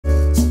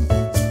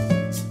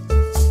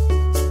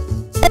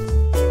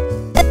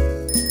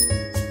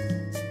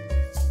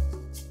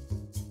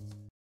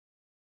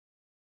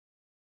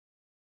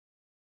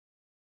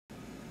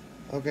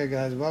Okay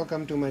guys,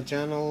 welcome to my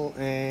channel,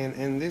 and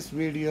in this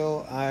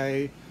video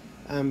I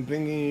am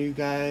bringing you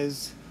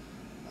guys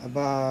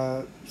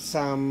about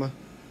some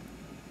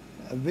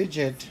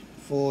widget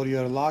for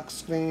your lock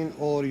screen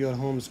or your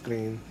home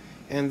screen.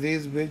 And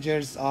these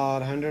widgets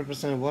are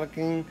 100%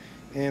 working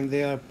and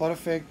they are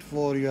perfect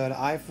for your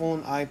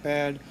iPhone,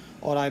 iPad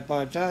or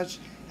iPod touch.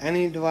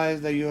 Any device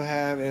that you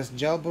have is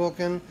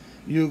jailbroken.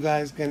 You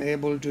guys can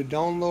able to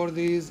download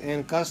these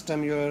and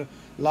custom your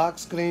lock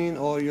screen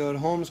or your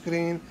home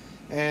screen,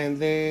 and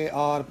they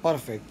are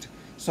perfect.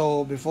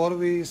 So before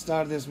we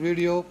start this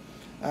video,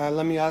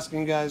 let me ask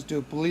you guys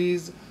to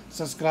please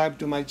subscribe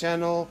to my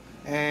channel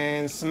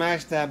and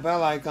smash that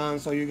bell icon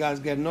so you guys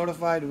get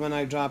notified when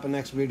I drop a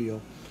next video.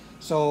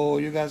 So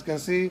you guys can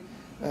see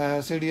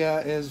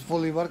Cydia is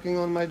fully working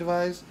on my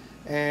device,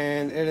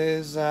 and it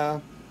is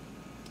I'm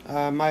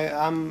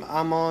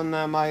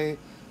on my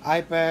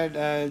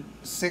iPad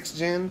 6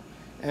 Gen,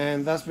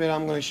 and that's where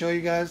I'm going to show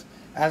you guys.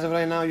 As of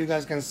right now, you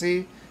guys can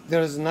see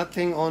there is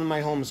nothing on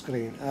my home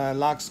screen,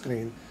 lock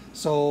screen.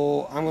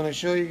 So I'm going to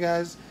show you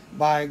guys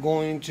by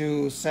going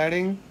to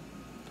setting.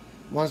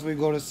 Once we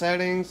go to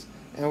settings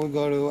and we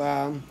go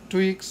to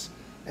tweaks,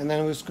 and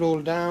then we scroll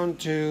down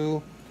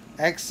to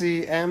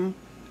Xen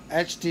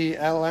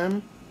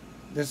HTML,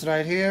 this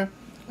right here,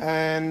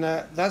 and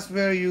that's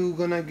where you're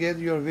gonna get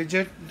your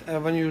widget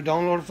when you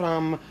download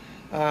from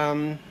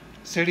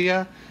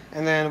Cydia.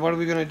 And then what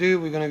we're gonna do,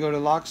 we're gonna go to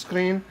lock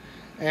screen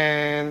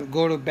and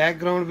go to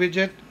background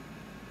widget,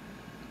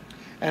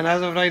 and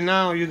as of right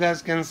now you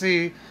guys can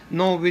see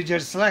no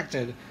widget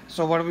selected.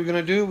 So what we're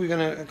gonna do, we're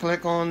gonna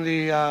click on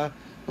the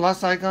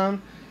plus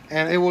icon,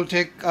 and it will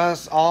take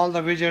us all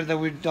the widgets that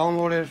we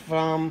downloaded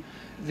from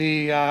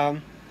the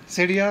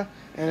Cydia,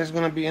 and it's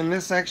gonna be in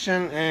this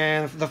section.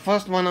 And the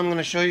first one I'm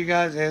gonna show you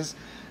guys is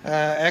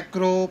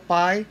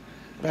AeroPie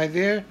right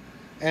there.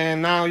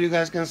 And now you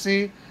guys can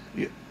see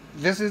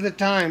this is the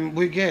time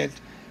we get,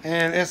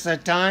 and it's a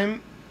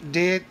time,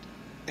 date,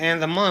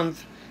 and the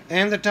month,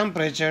 and the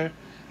temperature,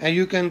 and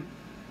you can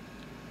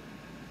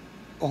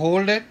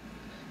hold it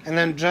and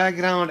then drag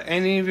around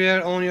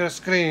anywhere on your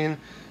screen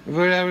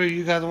wherever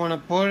you guys want to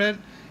put it.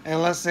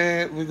 And let's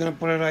say we're going to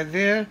put it right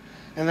there,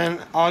 and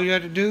then all you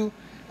have to do,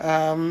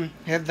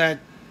 hit that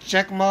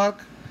check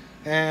mark,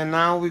 and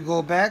now we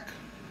go back,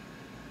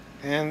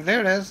 and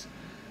there it is.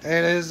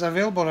 It is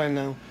available right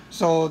now.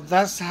 So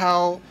that's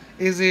how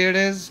easy it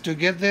is to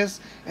get this.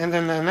 And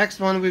then the next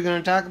one we're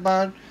going to talk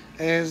about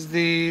is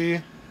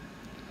the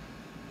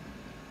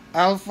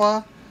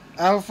Alfa.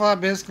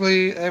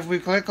 Basically, if we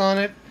click on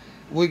it,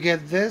 we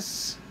get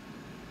this.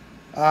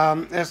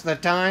 It's the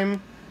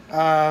time,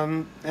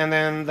 and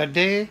then the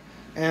day,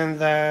 and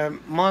the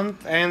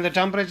month, and the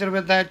temperature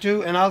with that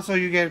too. And also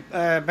you get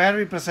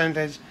battery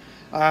percentage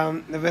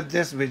with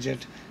this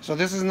widget. So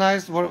this is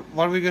nice. What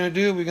we're going to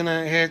do, we're going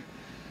to hit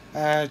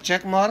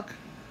check mark,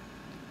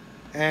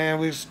 and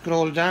we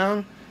scroll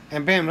down,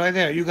 and bam, right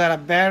there you got a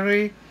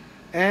battery,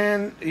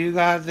 and you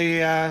got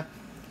the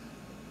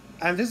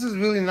and this is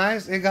really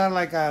nice. It got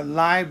like a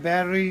live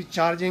battery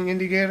charging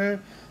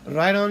indicator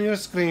right on your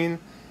screen,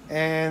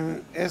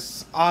 and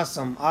it's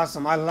awesome. I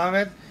love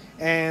it.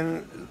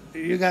 And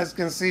you guys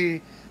can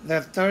see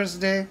that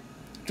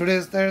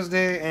today's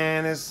Thursday,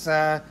 and it's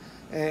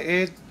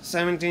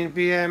 8:17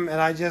 p.m. and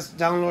I just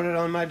downloaded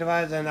on my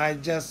device, and I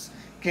just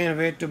can't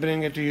wait to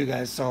bring it to you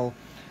guys. So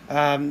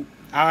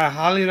I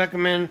highly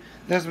recommend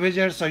this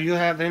widget. So you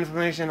have the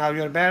information of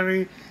your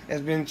battery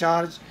has been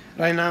charged.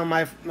 Right now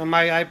my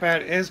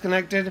iPad is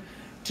connected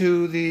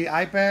to the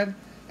iPad,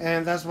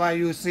 and that's why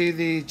you see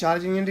the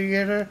charging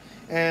indicator.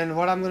 And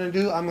what I'm going to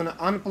do, I'm going to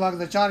unplug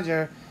the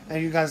charger,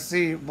 and you guys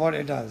see what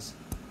it does.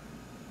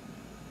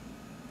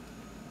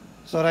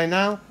 So right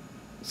now,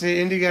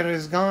 see, indicator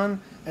is gone,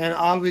 and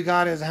all we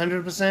got is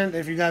 100%.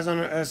 If you guys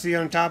see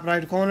on top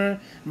right corner,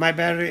 my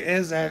battery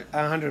is at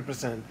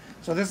 100%.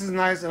 So this is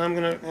nice, and I'm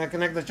going to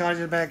connect the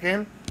charger back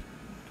in,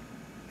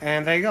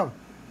 and there you go.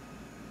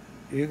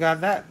 You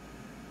got that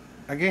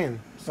again.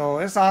 So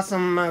it's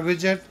awesome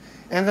widget.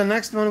 And the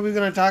next one we're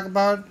going to talk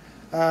about,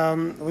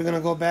 we're going to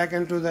go back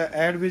into the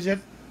add widget.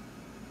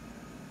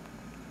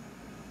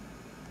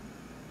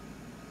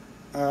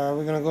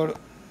 We're going to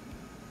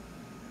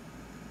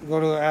go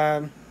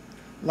to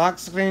lock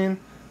screen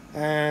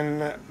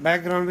and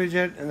background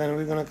widget, and then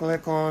we're going to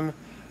click on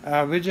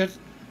widget.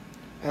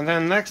 And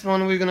then next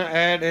one we're going to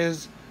add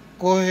is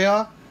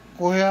Koya.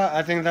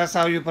 I think that's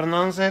how you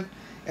pronounce it.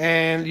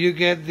 And you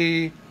get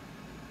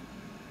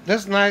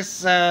this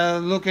nice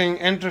looking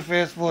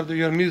interface for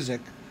your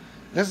music.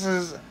 This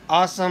is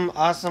awesome.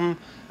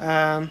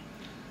 And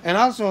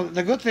also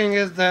the good thing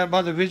is that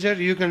about the widget,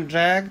 you can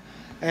drag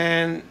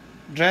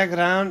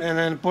around and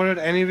then put it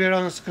anywhere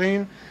on the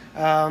screen.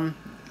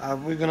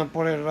 We're gonna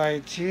put it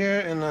right here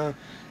in the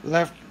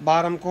left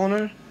bottom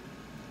corner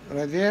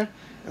right there,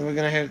 and we're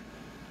gonna hit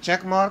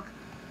check mark,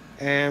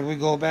 and we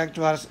go back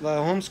to our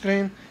home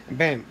screen, and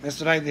bam,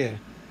 it's right there.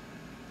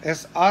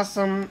 It's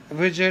awesome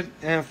widget,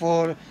 and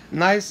for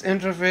nice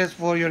interface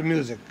for your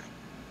music.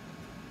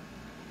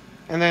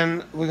 and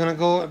then we're gonna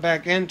go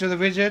back into the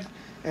widget,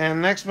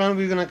 and next one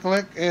we're gonna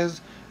click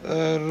is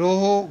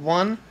Roya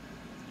 1,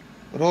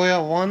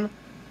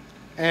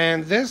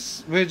 and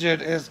this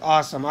widget is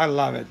awesome. I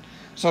love it.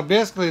 So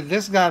basically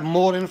this got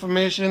more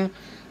information.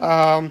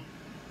 It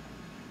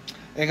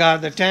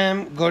got the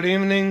time, good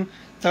evening,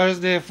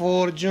 Thursday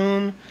 4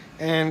 June,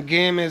 and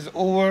game is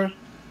over.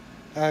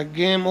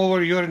 Game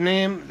over, your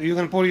name, you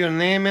can put your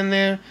name in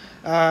there,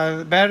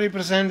 battery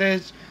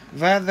percentage,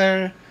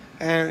 weather,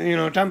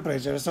 and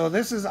temperature. So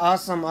this is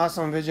awesome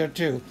widget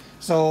too.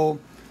 So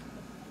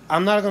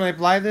I'm not going to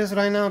apply this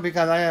right now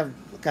because I have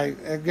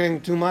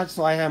getting too much,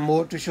 so I have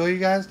more to show you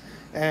guys,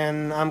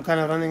 and I'm kind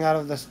of running out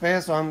of the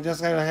space, so I'm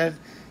just going to hit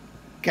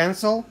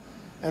cancel,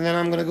 and then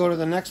I'm going to go to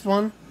the next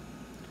one.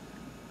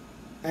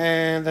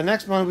 And the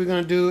next one we're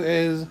going to do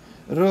is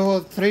Row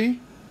 3,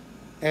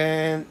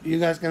 and you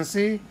guys can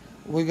see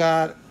we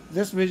got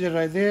this widget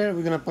right there.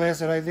 We're going to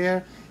place it right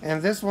there,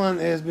 and this one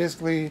is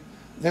basically,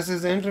 this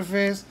is the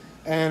interface,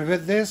 and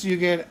with this you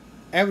get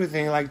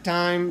everything like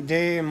time,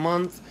 day,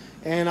 month,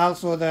 and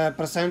also the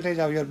percentage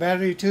of your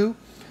battery too.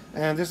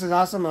 And this is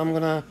awesome. I'm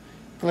going to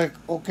click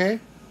OK,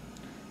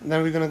 and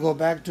then we're going to go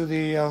back to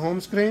the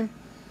home screen,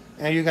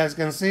 and you guys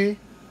can see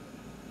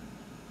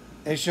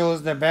it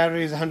shows the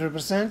battery is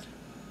 100%.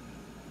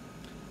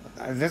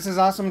 This is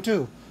awesome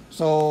too.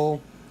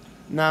 So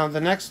now the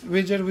next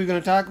widget we're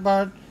going to talk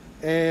about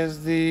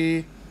is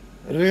the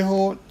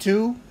Reho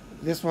 2,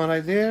 this one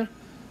right there.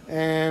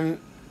 And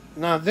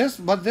now this,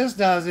 what this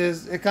does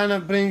is it kind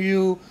of bring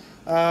you,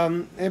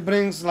 it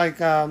brings like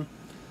a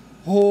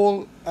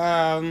whole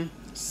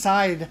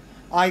side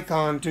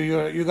icon to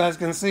you guys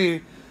can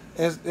see.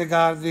 It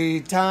got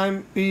the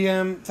time,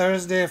 PM,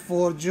 Thursday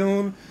 4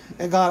 June.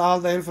 It got all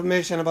the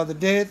information about the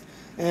date,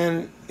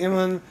 and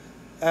even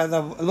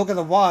look at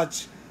the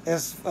watch,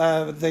 is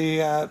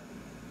the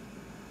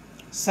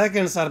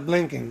seconds are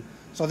blinking.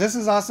 So this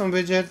is awesome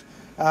widget,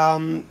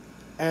 and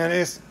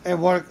it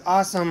works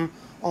awesome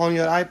on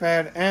your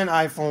iPad and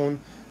iPhone,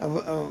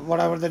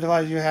 whatever the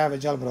device you have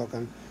is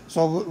jailbroken.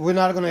 So we're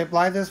not going to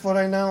apply this for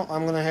right now.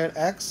 I'm going to hit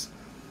X,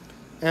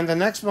 and the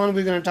next one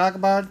we're going to talk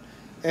about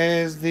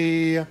is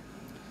the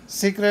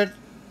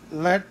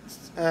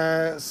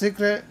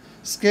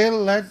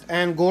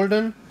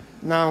Scarlet&Golden.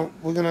 Now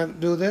we're going to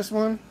do this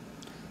one.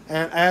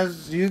 And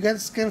as you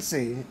guys can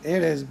see,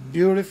 it is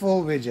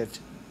beautiful widget.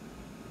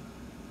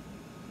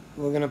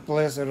 We're gonna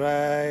place it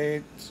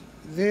right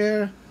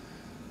there,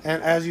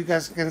 and as you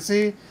guys can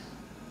see,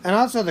 and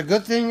also the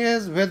good thing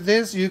is with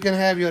this you can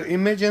have your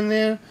image in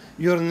there,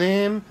 your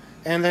name,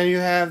 and then you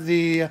have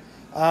the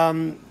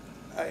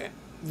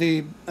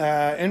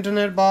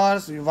internet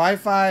bars,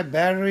 Wi-Fi,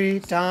 battery,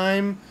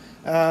 time,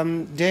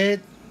 date,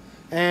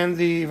 and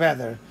the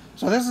weather.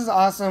 So this is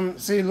awesome.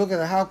 See, look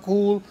at how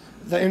cool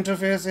the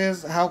interface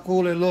is, how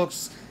cool it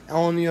looks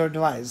on your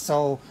device.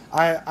 So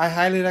I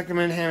highly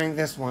recommend having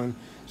this one.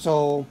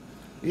 So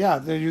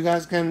yeah, you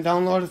guys can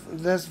download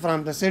this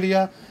from the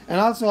Cydia. And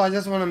also I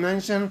just want to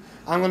mention,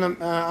 I'm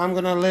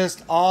gonna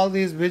list all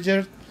these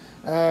widgets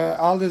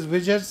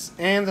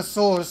and the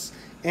source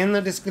in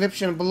the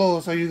description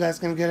below, so you guys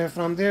can get it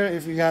from there.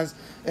 If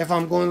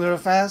I'm going a little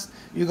fast,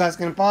 you guys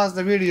can pause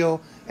the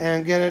video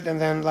and get it, and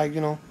then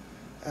go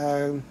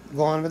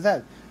on with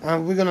that.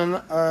 We're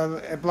gonna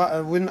apply.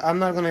 I'm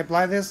not gonna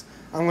apply this.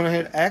 I'm gonna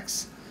hit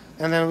X,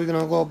 and then we're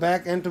gonna go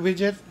back into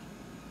widget.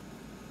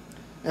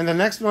 And the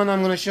next one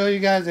I'm gonna show you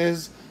guys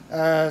is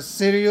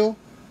Sirius,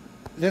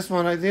 this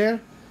one right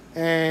there.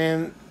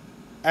 And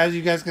as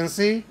you guys can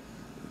see,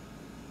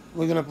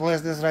 we're gonna place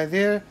this right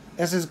there.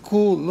 This is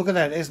cool. Look at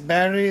that. It's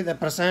battery, the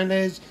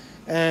percentage,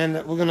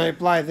 and we're gonna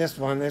apply this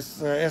one.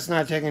 It's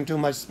not taking too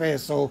much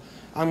space, so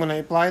I'm gonna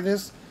apply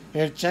this.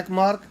 Hit check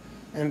mark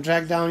and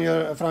drag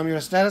down from your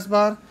status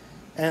bar,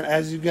 and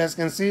as you guys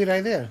can see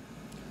right there.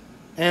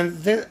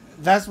 And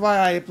that's why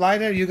I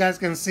applied it. You guys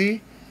can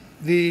see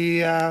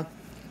the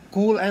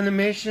cool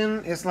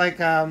animation. It's like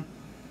a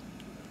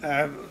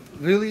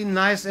really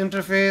nice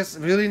interface,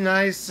 really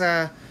nice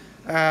the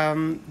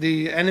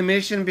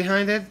animation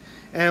behind it.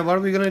 And what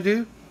are we gonna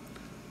do?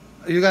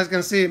 You guys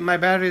can see my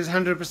battery is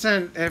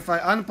 100%. If I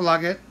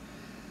unplug it,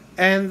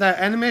 and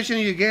the animation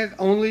you get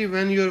only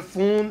when your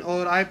phone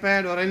or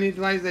iPad or any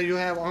device that you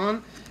have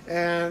on,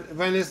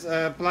 when it's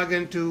plugged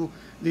into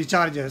the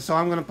charger. So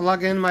I'm going to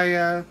plug in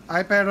my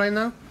iPad right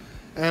now,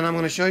 and I'm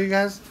going to show you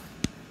guys.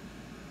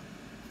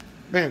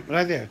 Bam,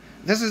 right there.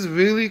 This is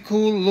really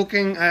cool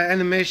looking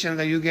animation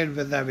that you get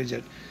with that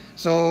widget.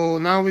 So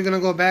now we're going to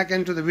go back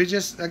into the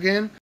widgets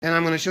again, and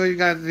I'm going to show you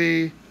guys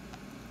the,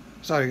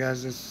 sorry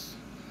guys,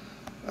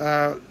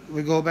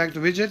 we go back to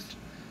widget.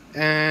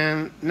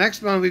 And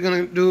next one we're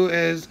going to do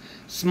is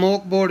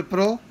SmokeBoard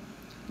Pro.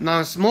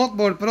 Now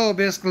SmokeBoard Pro,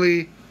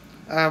 basically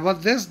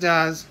what this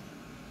does,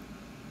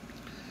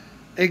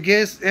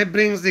 it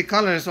brings the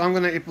color. So I'm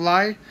going to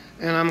apply,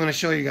 and I'm going to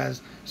show you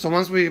guys. So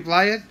once we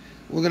apply it,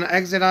 we're going to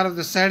exit out of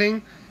the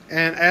setting,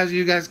 and as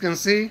you guys can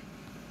see,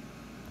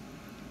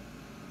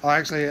 oh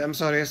actually I'm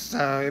sorry, it's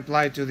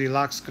applied to the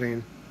lock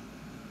screen.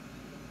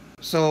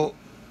 So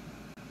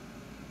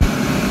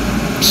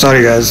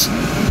Sorry guys.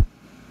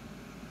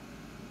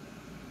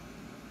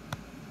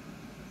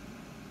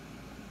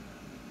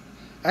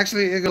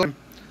 Actually, it goes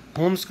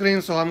home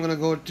screen, so I'm gonna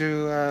go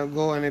to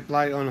go and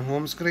apply on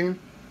home screen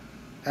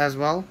as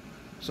well.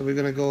 So we're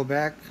gonna go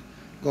back,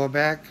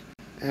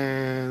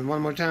 and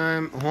one more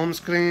time home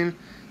screen,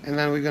 and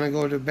then we're gonna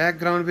go to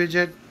background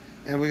widget,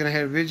 and we're gonna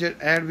hit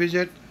widget, add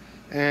widget,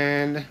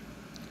 and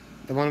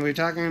the one we're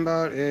talking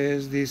about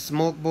is the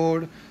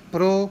SmokeBoard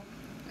Pro,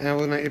 and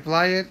we're gonna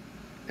apply it.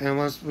 And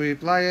once we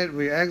apply it,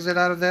 we exit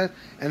out of that,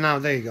 and now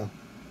there you go.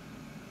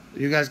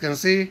 You guys can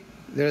see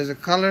there's the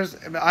colors.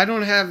 I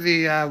don't have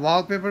the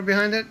wallpaper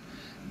behind it,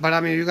 but I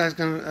mean you guys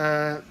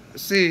can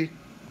see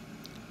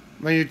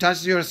when you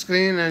touch your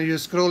screen and you're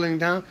scrolling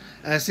down.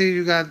 See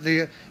you got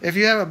the, if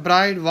you have a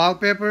bright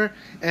wallpaper,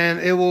 and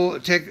it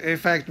will take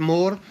effect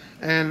more.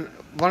 And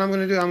what I'm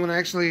going to do, I'm going to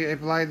actually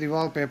apply the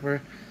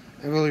wallpaper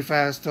really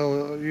fast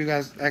so you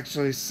guys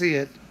actually see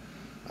it.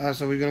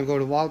 So we're going to go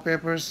to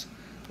wallpapers.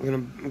 We're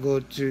going to go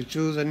to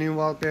choose a new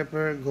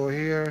wallpaper, go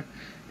here,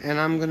 and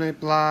I'm going to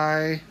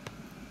apply,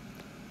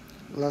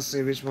 let's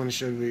see which one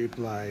should we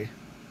apply.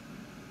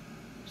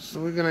 So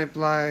we're going to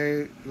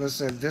apply, let's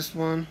say this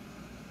one.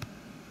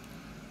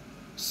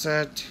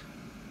 Set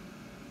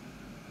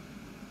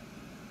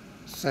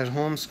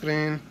home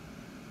screen.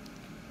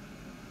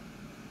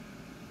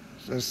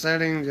 So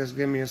setting, just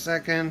give me a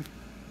second.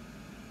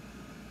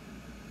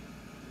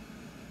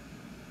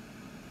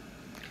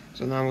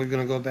 So now we're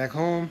gonna go back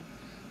home,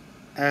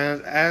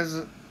 and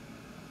as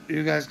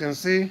you guys can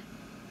see,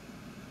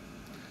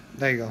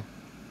 there you go.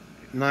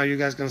 Now you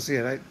guys can see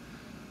it, right?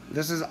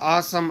 This is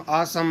awesome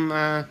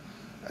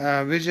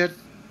widget,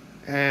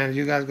 and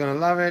you guys gonna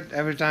love it.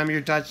 Every time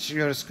you touch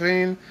your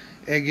screen,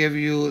 it give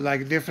you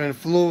like different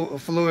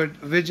fluid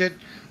widget,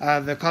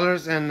 the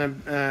colors and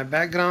the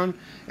background.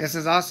 This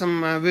is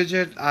awesome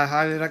widget. I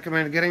highly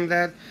recommend getting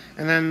that.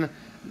 And then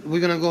we're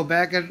gonna go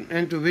back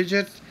into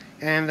widgets,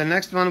 and the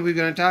next one we're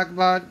gonna talk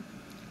about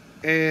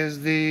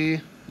is the,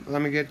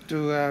 let me get to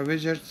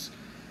widgets,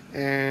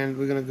 and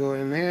we're gonna go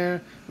in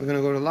here. We're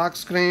gonna go to lock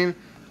screen,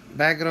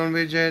 background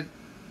widget,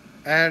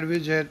 add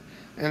widget.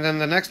 And then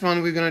the next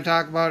one we're going to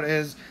talk about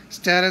is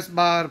status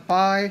bar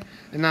pie.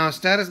 And now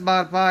status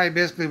bar pie,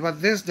 basically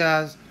what this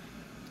does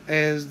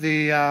is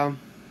the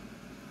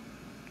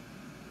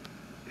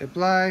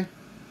apply.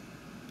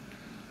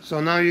 So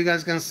now you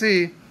guys can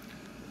see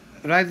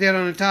right there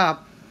on the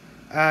top,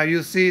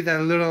 you see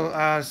that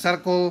little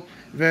circle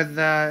with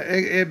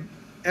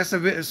it's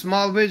a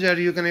small widget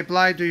you can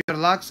apply to your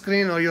lock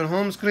screen or your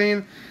home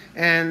screen.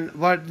 And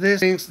what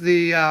this brings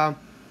the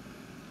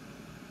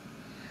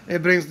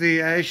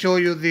it show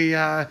you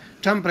the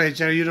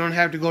temperature. You don't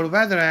have to go to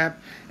weather app,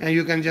 and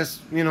you can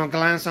just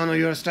glance on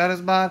your status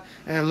bar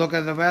and look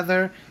at the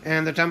weather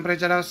and the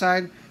temperature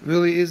outside.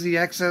 Really easy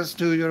access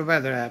to your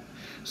weather app.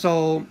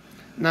 So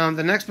now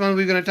the next one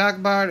we're going to talk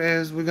about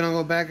is we're going to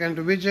go back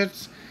into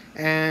widgets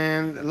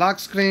and lock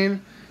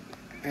screen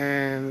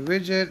and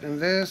widget and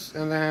this,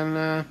 and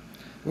then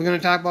we're going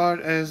to talk about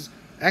is,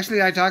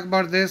 actually I talked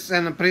about this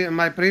in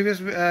my previous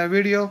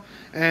video,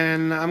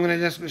 and I'm going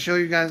to just show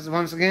you guys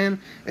once again.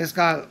 It's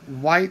called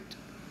white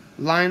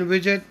line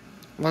widget.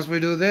 Once we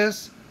do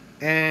this,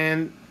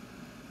 and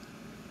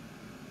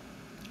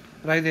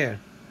right there,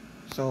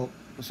 so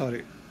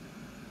sorry.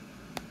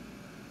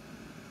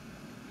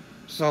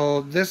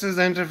 So this is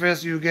the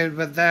interface you get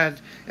with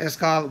that. It's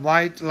called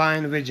white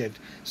line widget.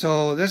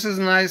 So this is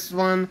a nice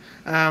one.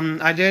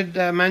 I did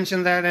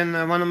mention that in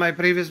one of my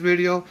previous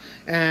video,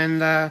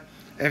 and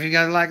if you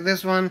guys like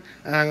this one,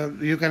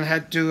 you can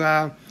head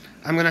to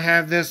I'm gonna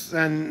have this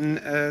and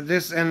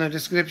this in the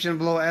description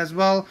below as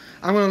well.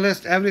 I'm gonna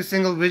list every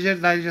single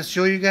widget that I just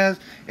show you guys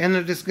in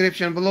the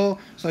description below,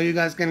 so you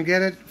guys can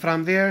get it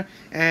from there.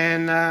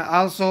 And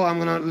also I'm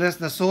gonna list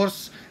the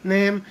source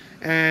name,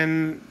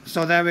 and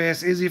so that way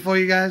it's easy for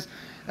you guys.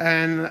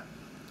 And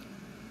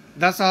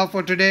that's all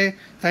for today.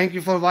 Thank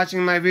you for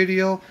watching my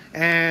video,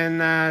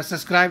 and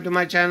subscribe to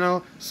my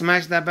channel,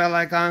 smash that bell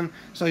icon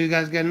so you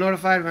guys get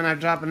notified when I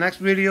drop a next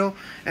video.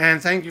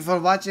 And thank you for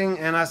watching,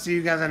 and I'll see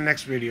you guys in the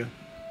next video.